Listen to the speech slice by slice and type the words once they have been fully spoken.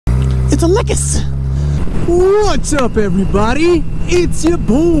to lick us. What's up, everybody? It's your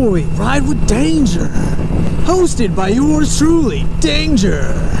boy, Ride with Danger, hosted by yours truly, Danger.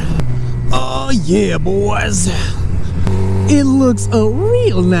 Oh yeah, boys. It looks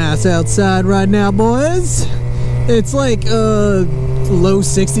real nice outside right now, boys. It's like low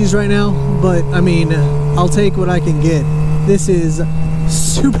 60s right now, but I mean, I'll take what I can get. This is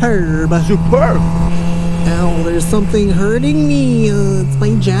superb. Superb. Ow, there's something hurting me. It's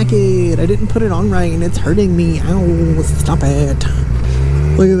my jacket. I didn't put it on right and it's hurting me. Ow, stop it.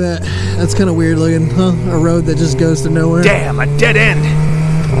 Look at that. That's kind of weird looking, huh? A road that just goes to nowhere. Damn, a dead end.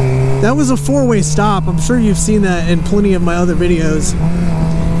 That was a four-way stop. I'm sure you've seen that in plenty of my other videos.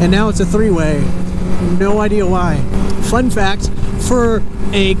 And now it's a three-way. No idea why. Fun fact, for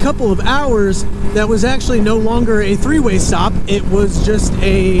a couple of hours, that was actually no longer a three-way stop. It was just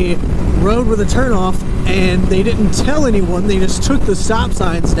a road with a turnoff, and they didn't tell anyone. They just took the stop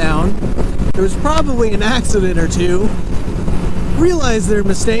signs down. There was probably an accident or two, realized their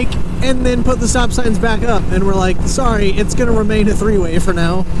mistake, and then put the stop signs back up, and we're like, sorry, it's gonna remain a three-way for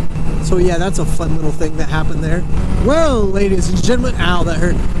now. So yeah, that's a fun little thing that happened there. Well, ladies and gentlemen, ow, that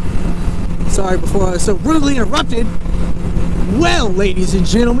hurt. Sorry before I was so rudely interrupted. Well, ladies and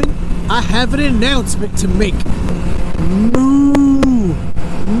gentlemen, I have an announcement to make. Moo!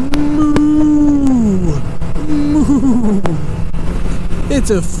 Moo! Moo! It's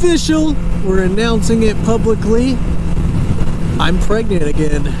official. We're announcing it publicly. I'm pregnant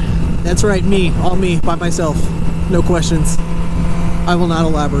again. That's right, me. All me, by myself. No questions. I will not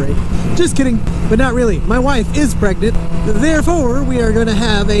elaborate. Just kidding, but not really. My wife is pregnant. Therefore, we are going to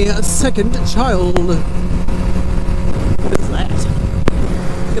have a second child. What is that?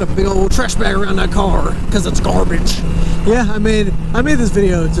 Get a big old trash bag around that car, because it's garbage. Yeah, I made this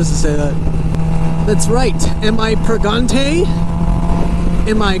video just to say that. That's right. Am I pregante?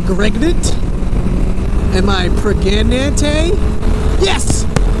 Am I gregnant? Am I pregnante? Yes!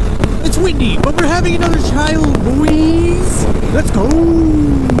 It's windy, but we're having another child, boys! Let's go!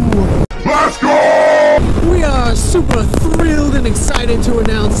 Let's go! We are super thrilled and excited to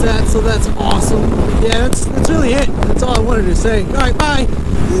announce that, so that's awesome. Yeah, that's really it. That's all I wanted to say. Alright, bye!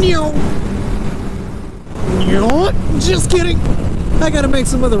 No! Just kidding! I gotta make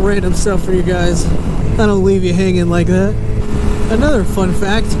some other random stuff for you guys. I don't leave you hanging like that. Another fun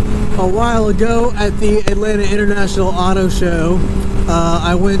fact, a while ago at the Atlanta International Auto Show,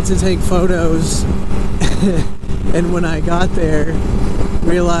 I went to take photos, and when I got there,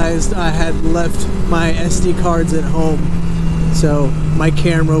 realized I had left my SD cards at home, so my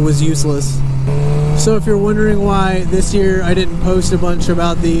camera was useless. So if you're wondering why this year I didn't post a bunch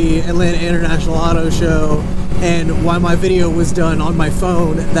about the Atlanta International Auto Show and why my video was done on my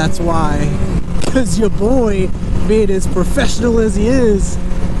phone, that's why. Because your boy, being as professional as he is,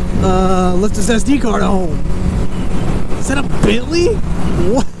 left his SD card at home. Is that a Bentley?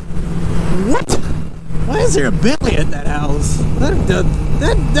 What? What? Why is there a Bentley at that house? That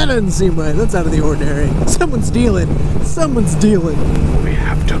doesn't seem right. That's out of the ordinary. Someone's stealing. Someone's stealing. We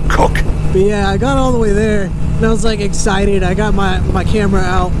have to cook. But yeah, I got all the way there, and I was like excited. I got my camera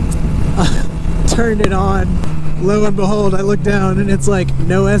out, turned it on. Lo and behold, I look down and it's like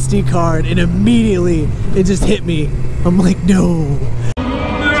no SD card, and immediately it just hit me. I'm like, no.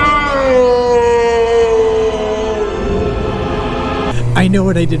 I know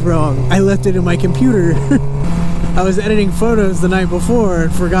what I did wrong. I left it in my computer. I was editing photos the night before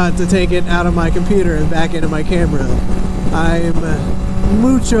and forgot to take it out of my computer and back into my camera. I'm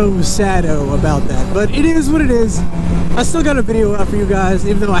mucho sado about that, but it is what it is. I still got a video out for you guys,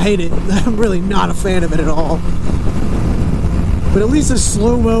 even though I hate it. I'm really not a fan of it at all. But at least the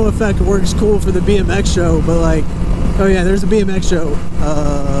slow-mo effect works cool for the BMX show, but like, oh yeah, there's a BMX show.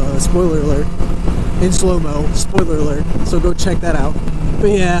 Spoiler alert. In slow-mo, spoiler alert, so go check that out.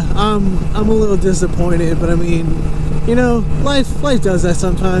 But yeah, I'm a little disappointed, but I mean, you know, life does that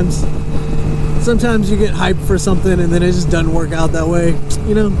sometimes. Sometimes you get hyped for something and then it just doesn't work out that way.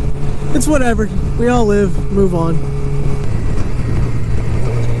 You know, it's whatever. We all live, move on.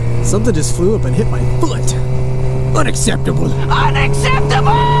 Something just flew up and hit my foot. Unacceptable. Unacceptable!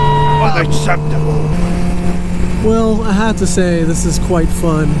 Unacceptable. Well, I have to say, this is quite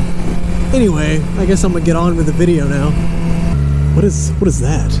fun. Anyway, I guess I'm gonna get on with the video now. What is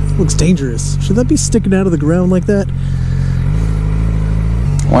that? Looks dangerous. Should that be sticking out of the ground like that?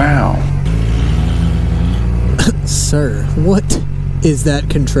 Wow. Sir, what is that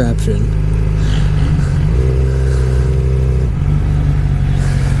contraption?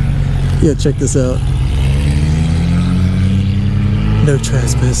 Yeah, check this out. No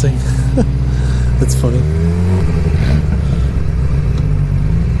trespassing. That's funny.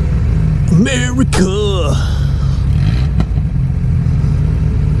 America.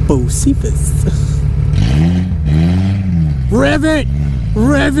 Bocephus. Rev it!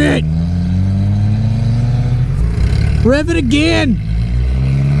 Rev it! Rev it again!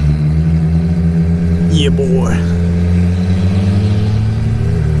 Yeah, boy.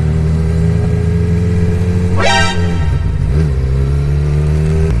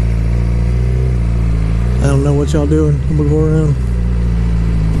 I don't know what y'all doing. I'm gonna go around.